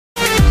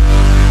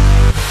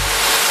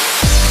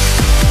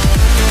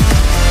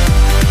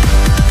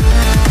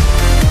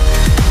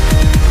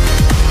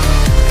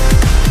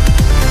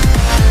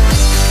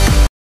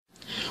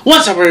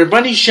What's up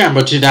everybody,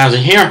 Shambo2000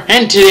 here,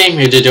 and today I'm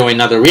here to do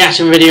another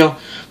reaction video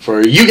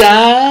for you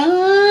guys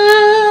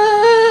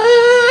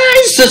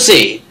to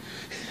see.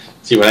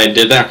 See what I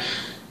did there?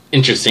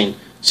 Interesting.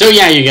 So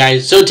yeah, you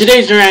guys, so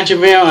today's reaction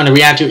video on the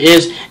reaction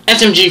is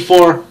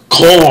SMG4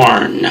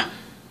 Corn.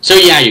 So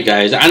yeah, you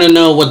guys, I don't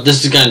know what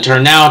this is going to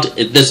turn out,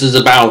 if this is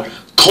about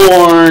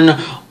corn,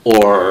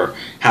 or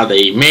how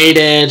they made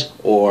it,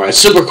 or a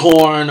super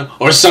corn,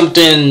 or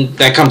something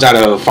that comes out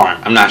of a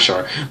farm. I'm not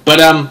sure. But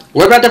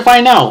we're about to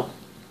find out.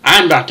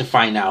 I'm about to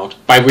find out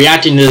by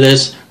reacting to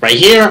this right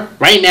here,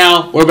 right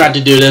now. We're about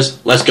to do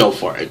this. Let's go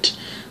for it.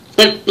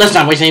 But let's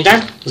not waste any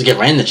time. Let's get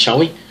right in this, shall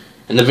we?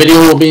 And the video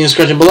will be in the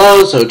description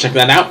below, so check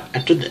that out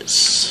after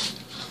this.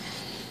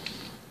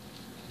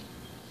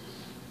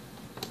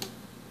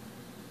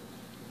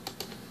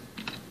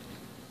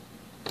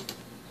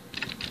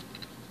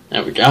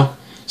 There we go.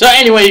 So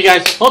anyway, you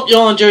guys, hope you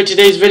all enjoyed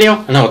today's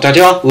video, and I will talk to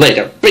you all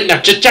later. But now,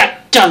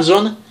 chit-chat, time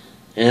zone.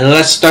 And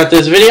let's start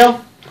this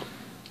video.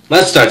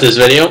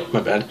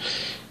 My bad.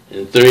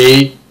 In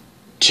 3,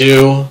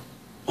 2,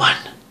 1.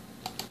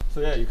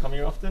 So yeah, you come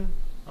here often?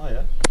 Oh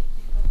yeah.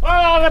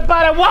 Oh,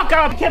 everybody,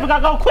 welcome! We're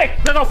gonna go quick,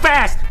 we're gonna go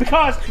fast,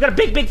 because we got a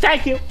big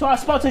thank you to our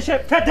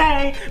sponsorship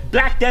today,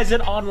 Black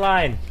Desert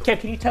Online. Kev,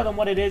 can you tell them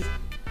what it is?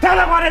 Tell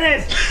them what it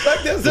is!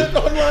 Black Desert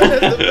Online is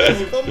the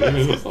best combat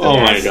system. Oh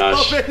my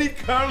gosh. Of any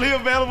currently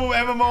available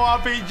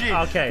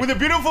MMORPG. Okay. With a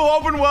beautiful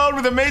open world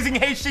with amazing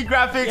HD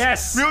graphics.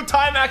 Yes.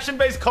 Real-time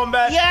action-based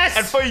combat. Yes.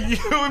 And for you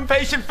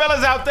impatient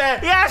fellas out there.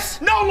 Yes!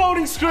 No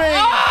loading screen.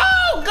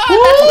 Oh, God,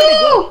 that's pretty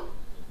good!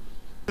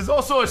 There's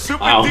also a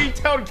super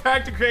detailed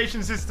character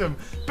creation system.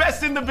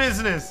 Best in the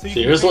business. So you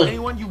Seriously? can make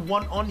anyone you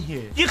want on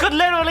here. You could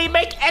literally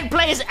make and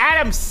play as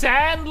Adam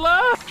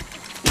Sandler.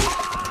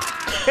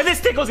 If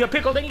this tickles your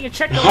pickle, then you can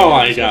check the Oh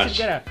my gosh.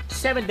 Get a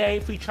 7-day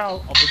free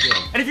trial of the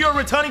game. And if you're a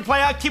returning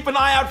player, keep an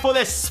eye out for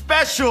their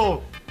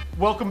special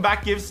welcome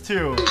back gifts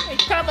too.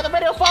 It's time for the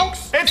video,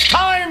 folks. It's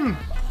time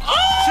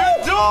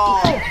to do.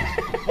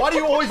 Why do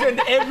you always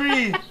end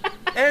every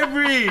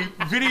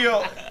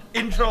video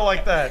intro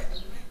like that?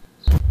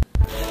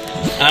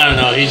 I don't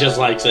know, he just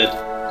likes it.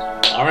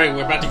 Alright,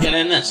 we're about to get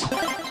in this.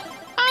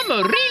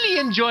 I'ma really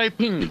enjoy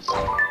pings.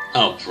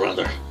 Oh,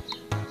 brother.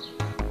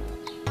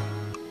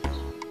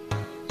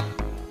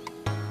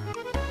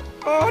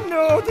 Oh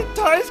no, the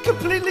tire's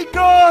completely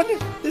gone!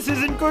 This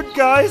isn't good,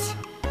 guys!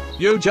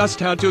 You just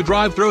had to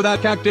drive through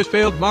that cactus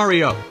field,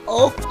 Mario.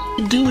 Oh,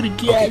 do it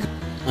again!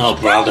 Oh,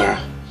 brother.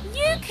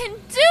 You can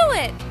do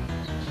it!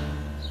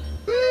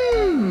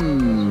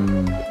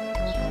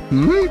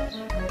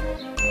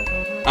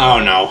 Oh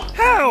no.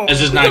 How? This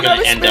is not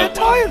gonna end up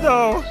well. tire,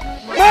 though!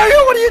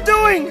 Mario, what are you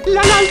doing?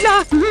 La la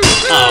la.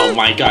 Oh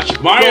my gosh.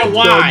 Mario,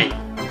 why?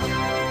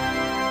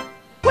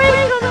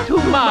 Welcome to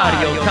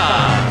Mario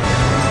Kart.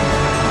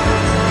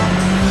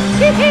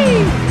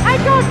 I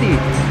got it!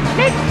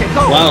 Let's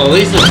go! Well, at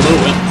least it's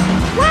moving.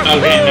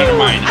 Okay, never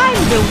mind.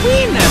 I'm the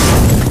winner!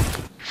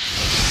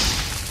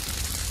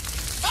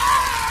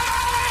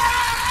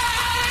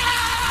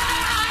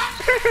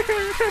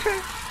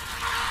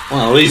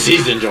 Well, at least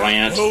he's enjoying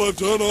it. Well, I've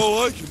done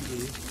all I can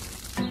do.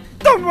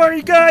 Don't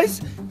worry,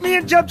 guys! Me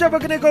and Jub Jub are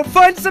gonna go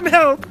find some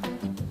help!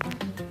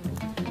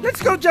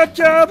 Let's go, Jub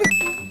Jub!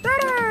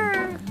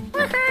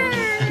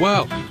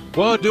 Well,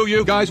 what do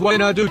you guys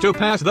wanna do to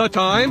pass the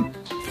time?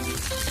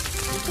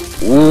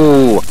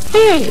 Ooh!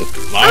 Hey!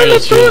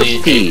 Mario's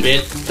feeling a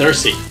bit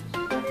thirsty.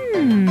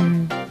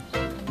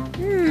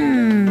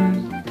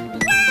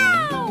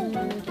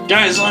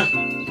 Guys, look!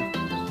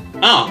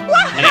 Oh,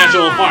 an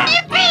actual farm.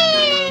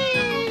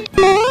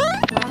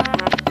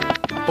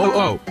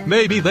 Oh,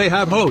 maybe they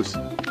have hose.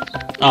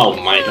 Oh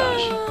my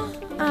gosh.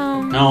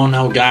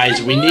 No,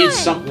 guys, we need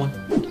someone.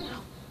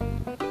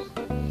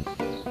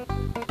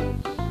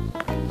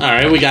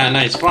 Alright, we got a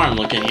nice farm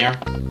looking here.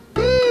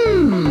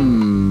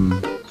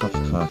 Cough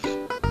cough.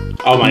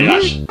 Oh my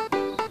gosh.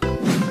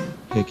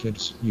 Hey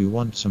kids, you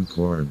want some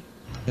corn?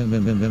 I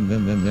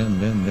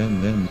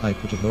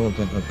put a whole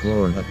gun of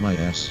corn up my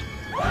ass.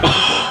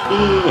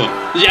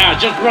 Yeah,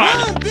 just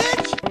run!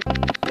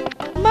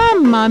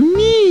 Mamma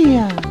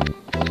mia!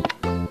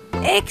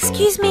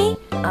 Excuse me?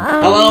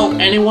 Hello?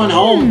 Anyone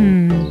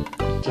home?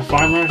 The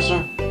farmer,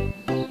 sir?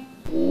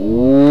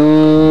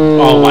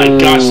 Oh my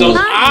gosh, those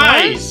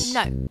eyes!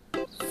 No.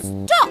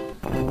 Stop!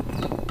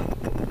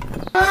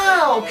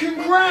 Wow,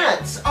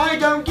 congrats! I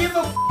don't give a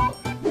f***.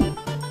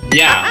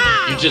 Yeah,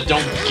 you just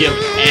don't give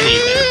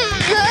anything.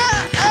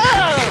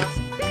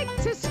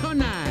 That's so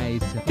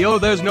nice! Yo,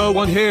 there's no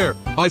one here.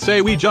 I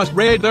say we just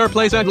raid their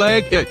place and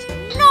leg it.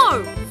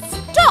 No!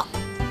 Stop!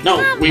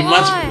 No, Come we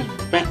must on.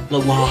 respect the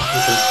law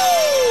with a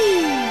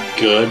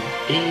good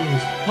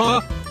ease.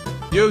 Huh?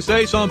 You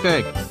say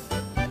something.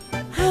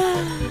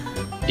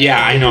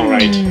 Yeah, I know,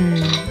 right?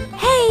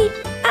 Hey,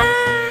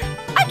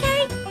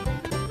 okay.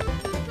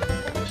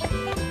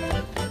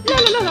 La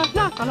la la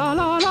la la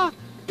la la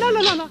la la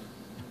la la.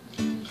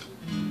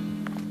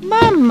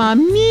 Mamma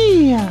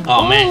mia!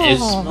 Oh man, it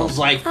smells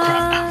like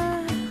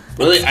crap.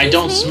 Really, I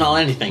don't smell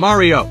anything.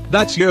 Mario,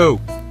 that's you.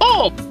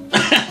 Oh,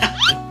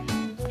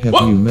 Have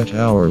you met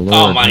our Lord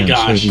Oh my and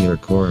gosh. Savior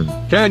Corn?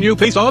 Can you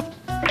please up?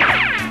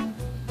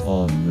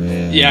 Oh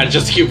man. Yeah,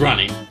 just keep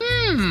running.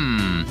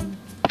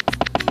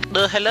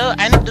 Hello,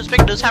 I need to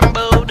speak to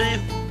somebody.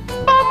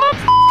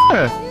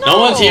 No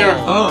one's here.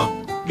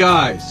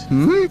 Guys.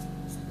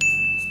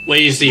 What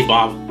do you see,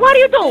 Bob? What are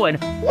you doing?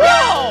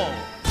 Whoa!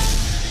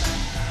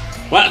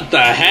 What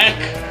the heck?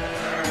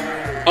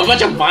 A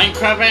bunch of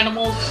Minecraft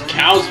animals?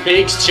 Cows,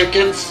 pigs,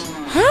 chickens?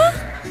 Huh?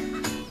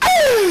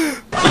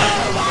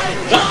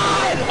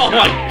 Oh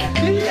my...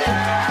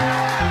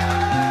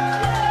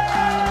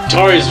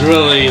 Tori's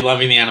really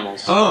loving the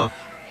animals.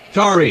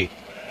 Tori.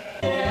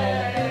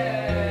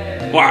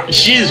 Wow,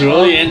 she's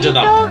really into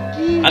them.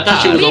 I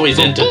thought she was always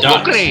into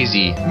ducks.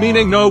 Crazy.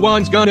 Meaning no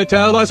one's gonna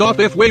tell us off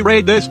if we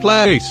raid this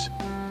place.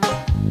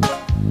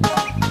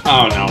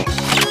 Oh no.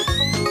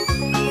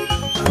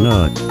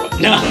 No.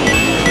 No.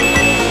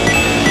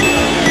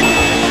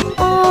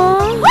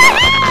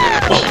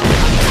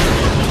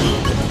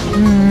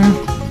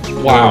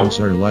 Wow. Dogs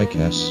are like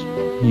us.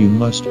 You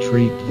must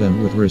treat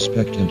them with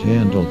respect and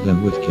handle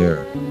them with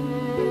care.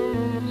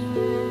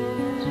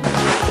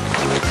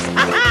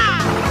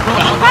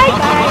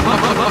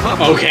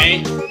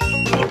 Okay.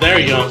 Oh, there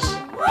he goes.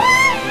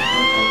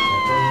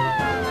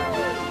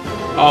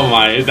 Oh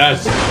my,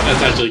 that's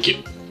actually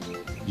cute.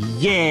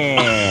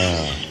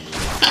 Yeah.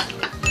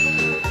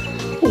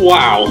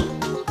 Wow.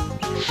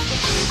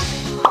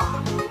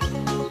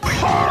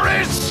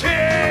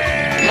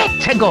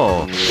 Let's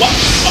go. What?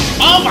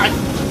 Oh my,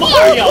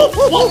 Mario!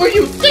 What were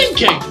you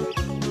thinking?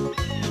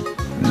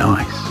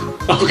 Nice.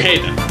 Okay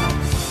then.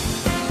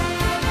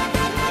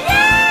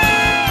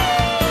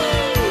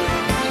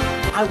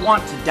 I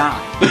want to die.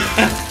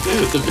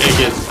 The pig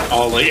is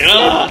all like,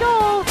 ugh!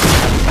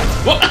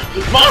 What?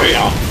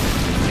 Mario!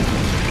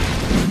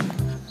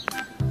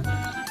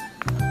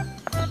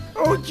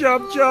 Oh,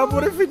 Jub,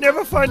 what if we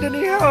never find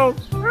any help?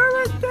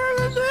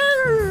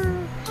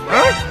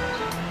 Huh?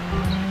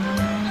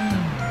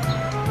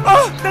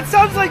 Oh, that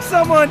sounds like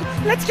someone!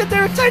 Let's get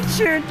their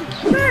attention!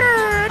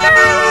 What?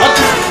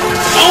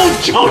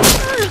 Oh, John!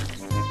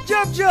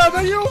 Jub,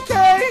 are you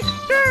okay?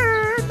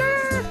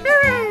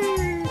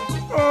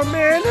 Oh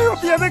man, I hope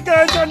the other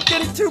guys aren't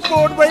getting too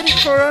bored waiting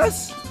for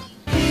us.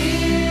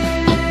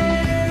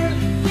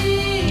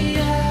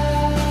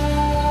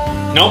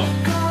 Nope.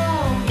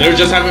 They're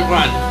just having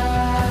fun.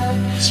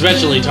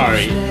 Especially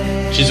Tari.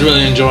 She's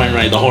really enjoying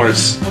riding the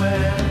horse.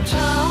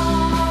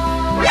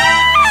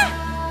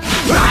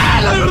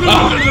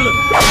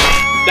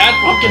 That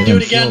pumpkin I do am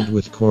it again? filled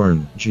with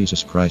corn.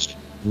 Jesus Christ,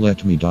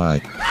 let me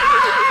die.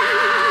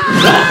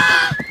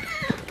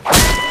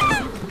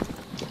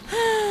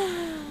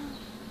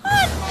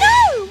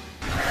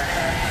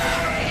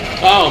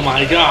 Oh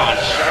my gosh.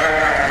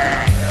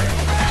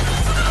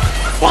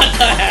 What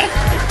the heck?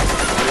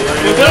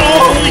 They're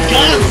all holy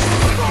guns!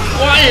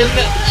 Why is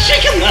that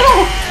Chicken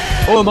Little?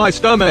 Oh, my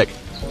stomach.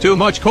 Too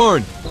much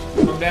corn.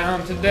 Come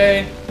down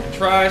today and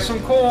try some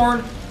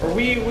corn, or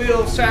we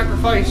will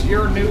sacrifice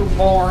your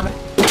newborn.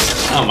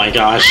 Oh my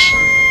gosh.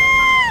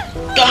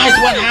 Guys,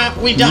 what have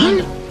we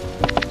done?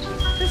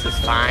 This is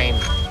fine.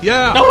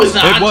 Yeah. No, it's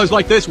not. It was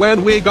like this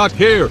when we got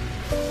here.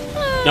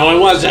 No, it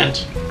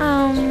wasn't.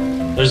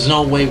 There's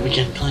no way we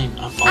can claim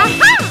a phone.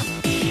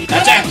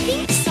 That's it!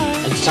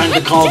 It's time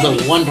to call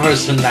the one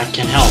person that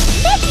can help.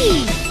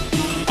 Maggie!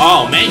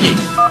 Oh, Maggie!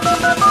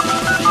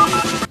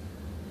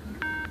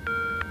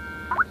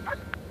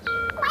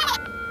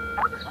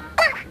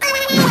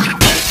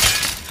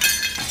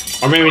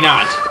 Or maybe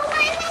not.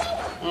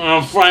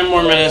 5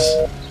 more minutes.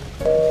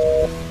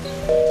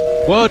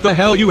 What the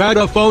hell? You had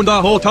a phone the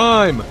whole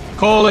time.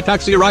 Call a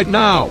taxi right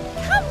now.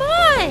 Come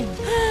on!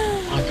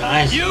 Oh,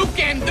 guys. You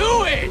can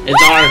do it.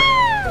 It's our...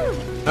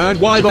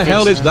 And why the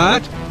hell is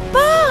that?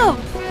 Bob!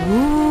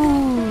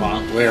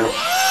 Well, we're...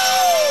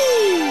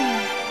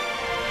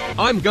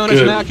 I'm gonna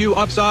Good. smack you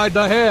upside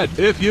the head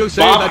if you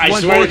say Bob, that I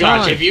one swear more to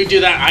gosh, time. if you do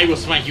that, I will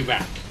smack you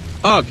back.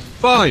 Ugh,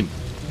 fine.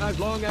 As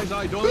long as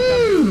I don't have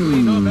to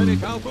clean up any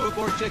cow poop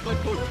or chicken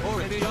poop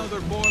or any other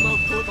form of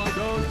poop, I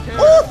don't care.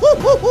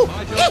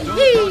 I just don't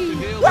want to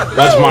deal with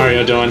What's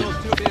Mario doing?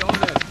 To be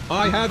honest,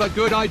 I have a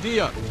good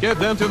idea. Give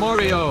them to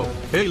Mario.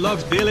 He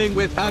loves dealing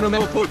with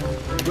animal poop.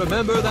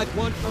 Remember that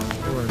one?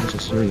 Corn is a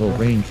cereal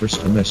grain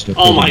first domesticated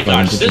Oh my by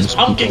gosh, this indigenous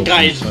pumpkin peoples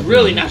guy in is southern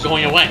really not Asia.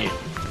 going away.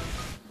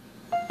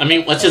 I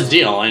mean, what's his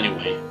deal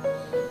anyway?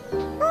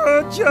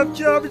 Oh,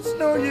 Jub, it's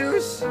no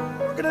use.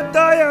 We're gonna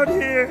die out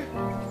here.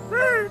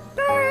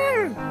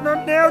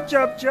 Not now,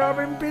 Jub.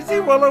 I'm busy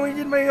wallowing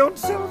in my own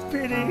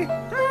self-pity.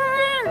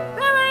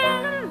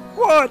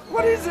 What?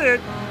 What is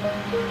it?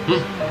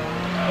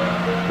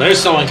 There's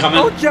someone coming.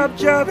 Oh, Jub,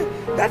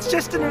 that's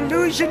just an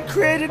illusion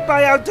created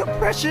by our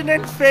depression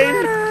and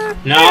fame.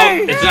 No,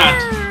 Hey! it's not.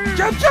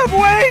 Jub,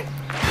 wait!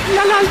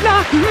 La la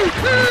la.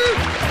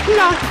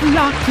 La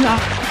la la.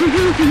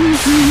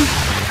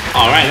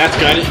 Alright, that's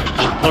good.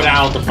 Put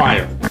out the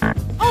fire.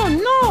 Oh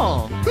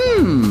no.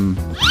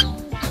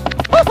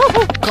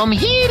 Come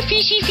here,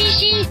 fishy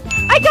fishy.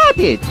 I got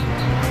it.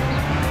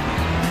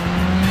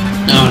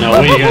 Oh no, what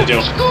are you gonna do?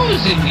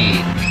 Excuse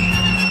me.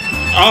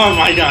 Oh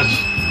my gosh.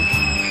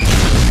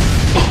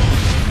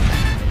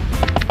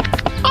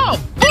 Oh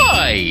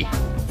boy.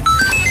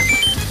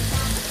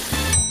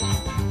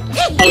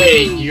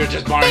 Okay, you're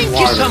just borrowing Thank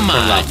water you so from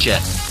them. much.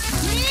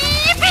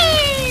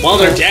 Well,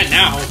 they're dead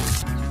now.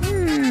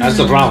 That's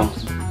the problem.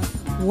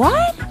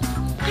 What?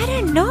 I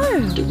don't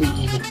know. Do we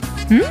even...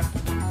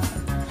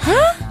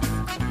 Huh?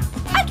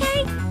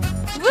 Okay.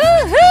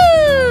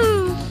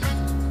 Woohoo!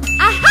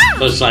 Aha!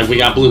 Looks like we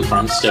got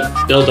blueprints to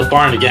build the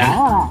barn again.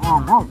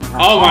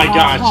 Oh my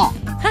gosh.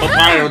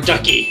 Papaya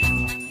ducky.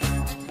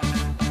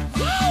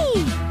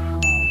 Yay!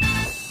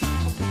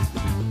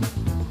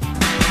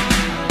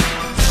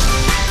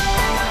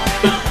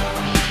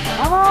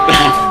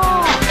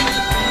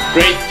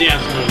 Great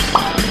dance moves.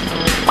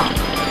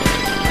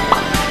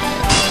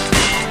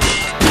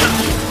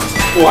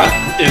 What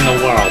in the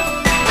world?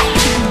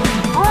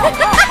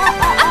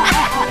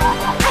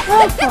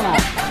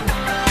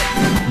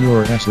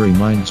 Your ass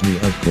reminds me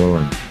of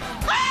corn.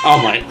 Oh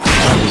my.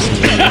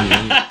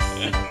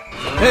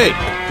 Hey,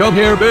 come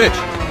here, bitch.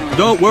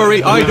 Don't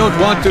worry, I don't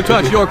want to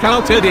touch your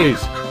cow titties.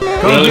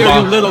 Come Really, here,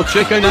 Bob? you little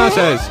chicken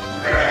asses.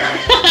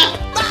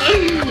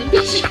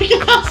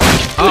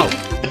 Ow.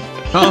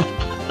 Huh?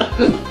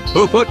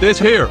 Who put this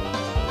here?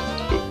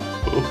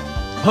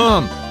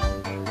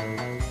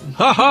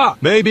 Haha,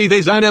 maybe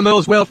these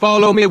animals will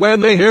follow me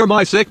when they hear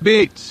my sick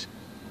beats.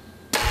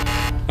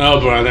 Oh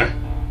brother.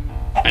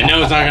 I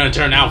know it's not gonna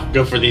turn out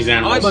good for these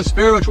animals. I'm a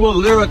spiritual,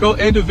 lyrical,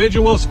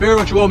 individual,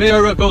 spiritual,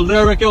 miracle,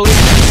 lyrical.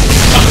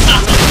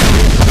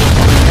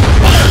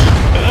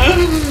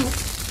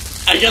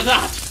 I guess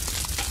not.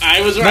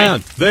 I was right.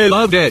 Man, they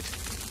loved it.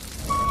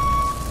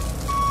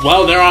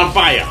 Well, they're on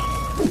fire.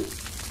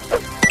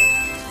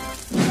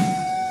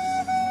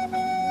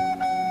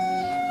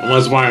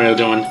 What's Mario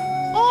doing?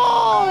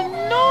 Oh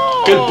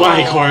no!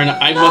 Goodbye, Corn.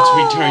 I must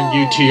return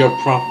you to your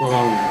proper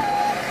owner.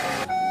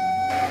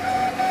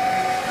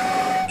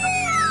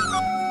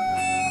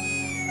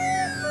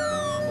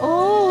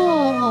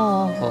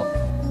 Oh.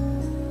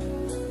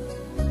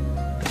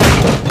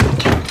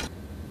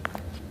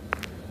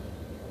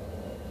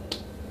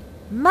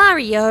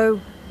 Mario.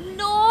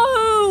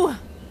 No!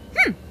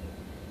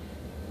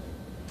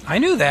 I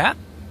knew that.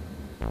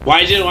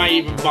 Why did I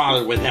even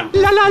bother with him?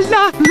 La la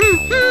la.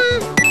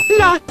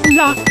 La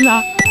la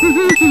la.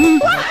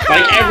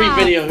 Like every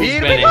video he's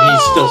been in,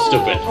 he's still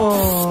stupid.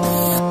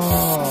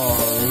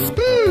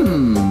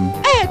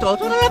 Eto,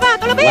 tu non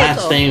lavato, la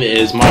Last thing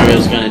is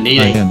Mario's gonna need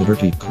I it. am the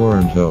dirty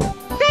corn hoe.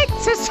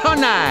 That's so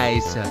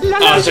nice. La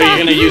la Oh, so you're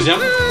gonna use him?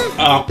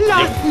 Oh,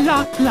 La yep.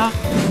 la la.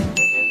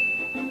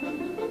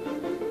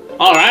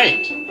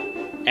 Alright.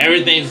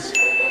 Everything's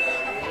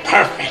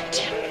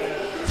perfect.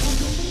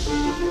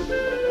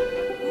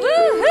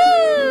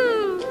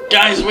 Woohoo!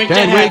 Guys, we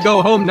Can we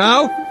go home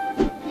now?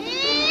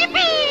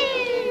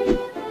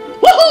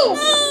 Woohoo!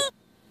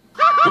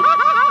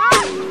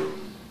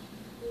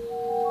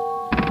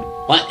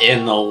 What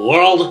in the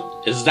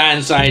world is that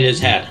inside his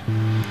head?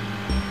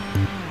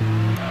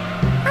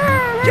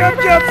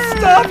 Jump, jump,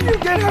 stop! You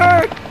get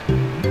hurt!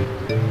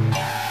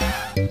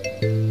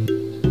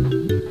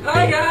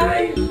 Hi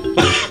guys.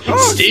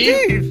 Oh, Steve?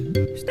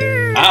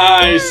 Steve!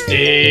 Hi,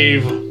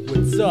 Steve.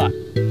 What's up?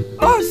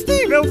 Oh,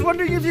 Steve, I was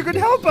wondering if you could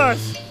help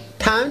us.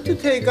 Time to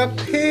take a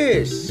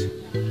piss.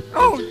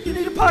 Oh, you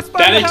need to pass by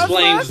That the house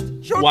explains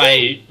first? Sure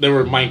why there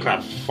were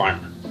Minecraft farm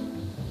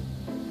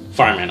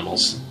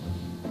animals.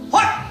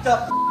 What the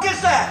f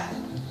is that?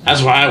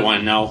 That's what I want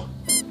to know.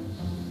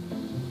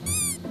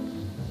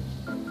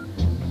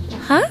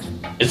 Huh?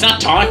 It's not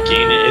talking,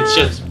 it's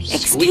just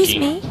Excuse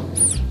squeaking. me?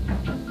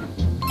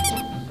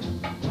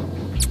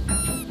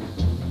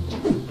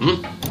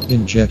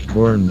 Inject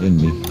corn in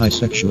me. I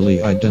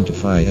sexually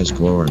identify as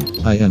corn.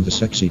 I am the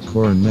sexy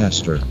corn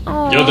master.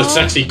 You're the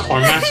sexy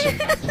corn master?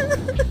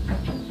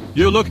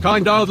 You look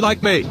kind of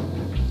like me.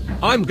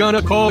 I'm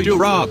gonna call you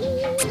Rob.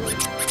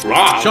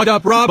 Rob? Shut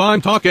up, Rob, I'm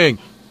talking.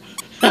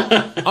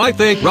 I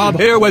think Rob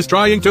here was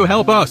trying to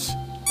help us.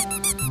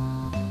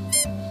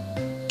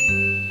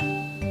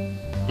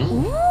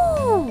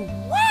 Ooh!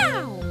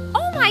 Wow!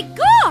 Oh my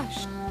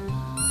gosh!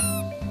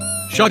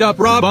 Shut up,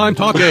 Rob, I'm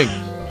talking.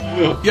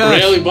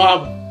 Yes. Really,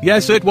 Bob?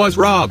 Yes, it was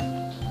Rob.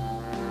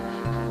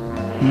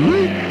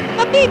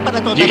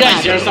 You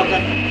guys hear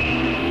something?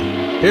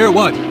 Hear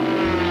what?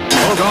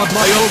 Oh God,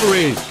 my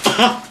ovaries.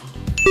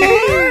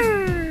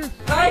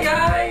 Hi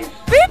guys.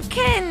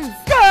 Boopkins!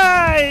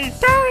 Guys!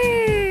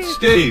 Sorry!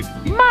 Steve.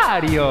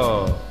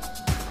 Mario.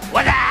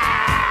 What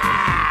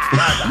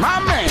My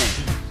man.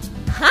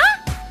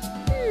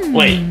 Huh?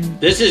 Wait,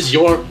 this is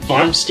your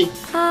farm, Steve?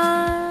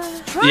 Try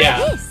Yeah.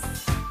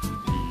 this.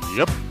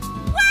 Yep.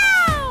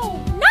 Wow!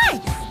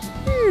 Nice!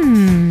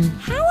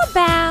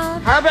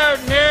 How about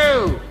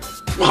no?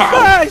 Wow.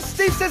 Guys,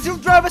 Steve says he'll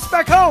drive us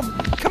back home.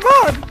 Come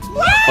on!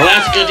 Well,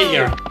 that's good to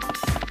hear.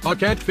 I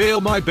can't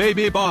feel my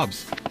baby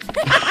bobs.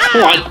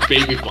 What,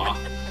 baby Bob?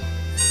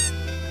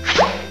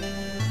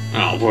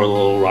 Oh, poor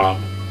little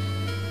Rob.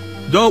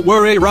 Don't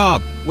worry,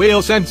 Rob.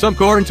 We'll send some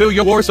corn to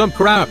you or some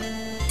crap.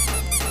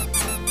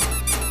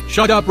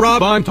 Shut up,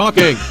 Rob, I'm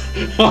talking.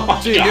 Oh,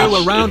 See gosh.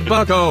 you around,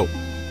 bucko.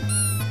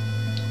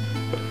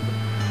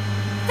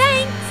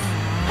 Thanks.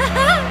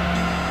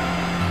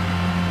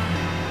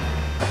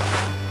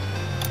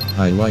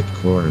 I like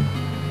corn.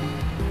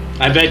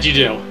 I bet you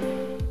do.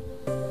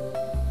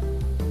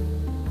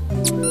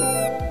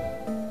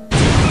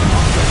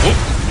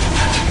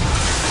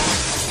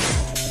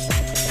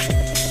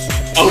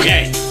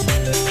 Okay.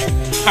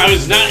 I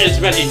was not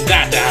expecting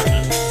that to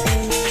happen.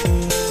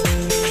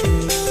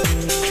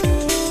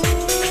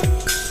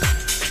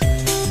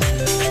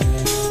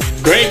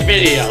 Great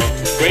video.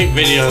 Great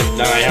video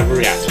that I have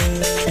reacted.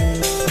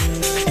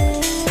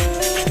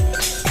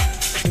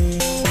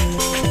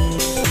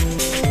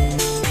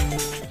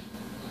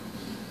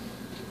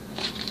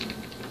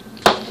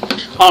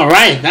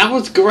 Alright, that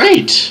was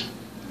great.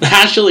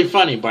 Actually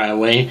funny, by the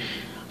way.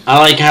 I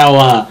like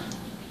how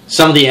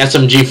some of the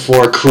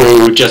SMG4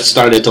 crew just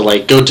started to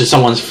like go to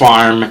someone's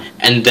farm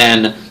and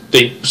then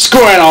they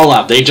screw it all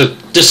up. They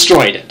just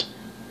destroyed it.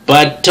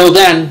 But till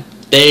then,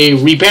 they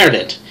repaired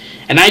it.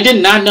 And I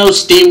did not know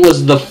Steve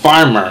was the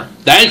farmer.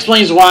 That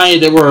explains why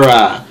there were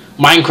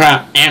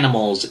Minecraft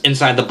animals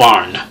inside the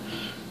barn.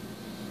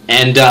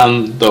 And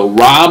the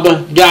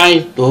Rob guy,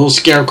 the little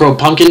scarecrow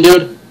pumpkin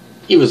dude,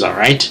 he was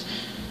alright.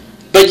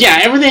 But yeah,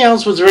 everything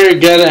else was very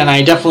good and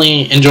I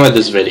definitely enjoyed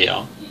this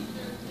video.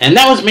 And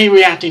that was me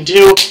reacting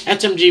to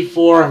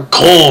SMG4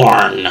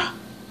 Corn.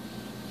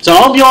 So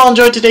I hope you all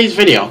enjoyed today's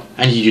video.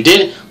 And if you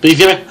did, please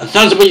give it a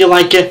thumbs up if you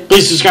like it.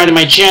 Please subscribe to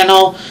my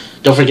channel.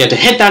 Don't forget to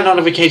hit that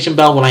notification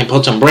bell when I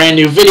post some brand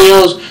new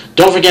videos.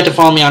 Don't forget to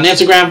follow me on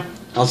Instagram.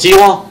 I'll see you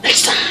all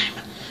next time.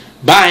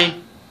 Bye.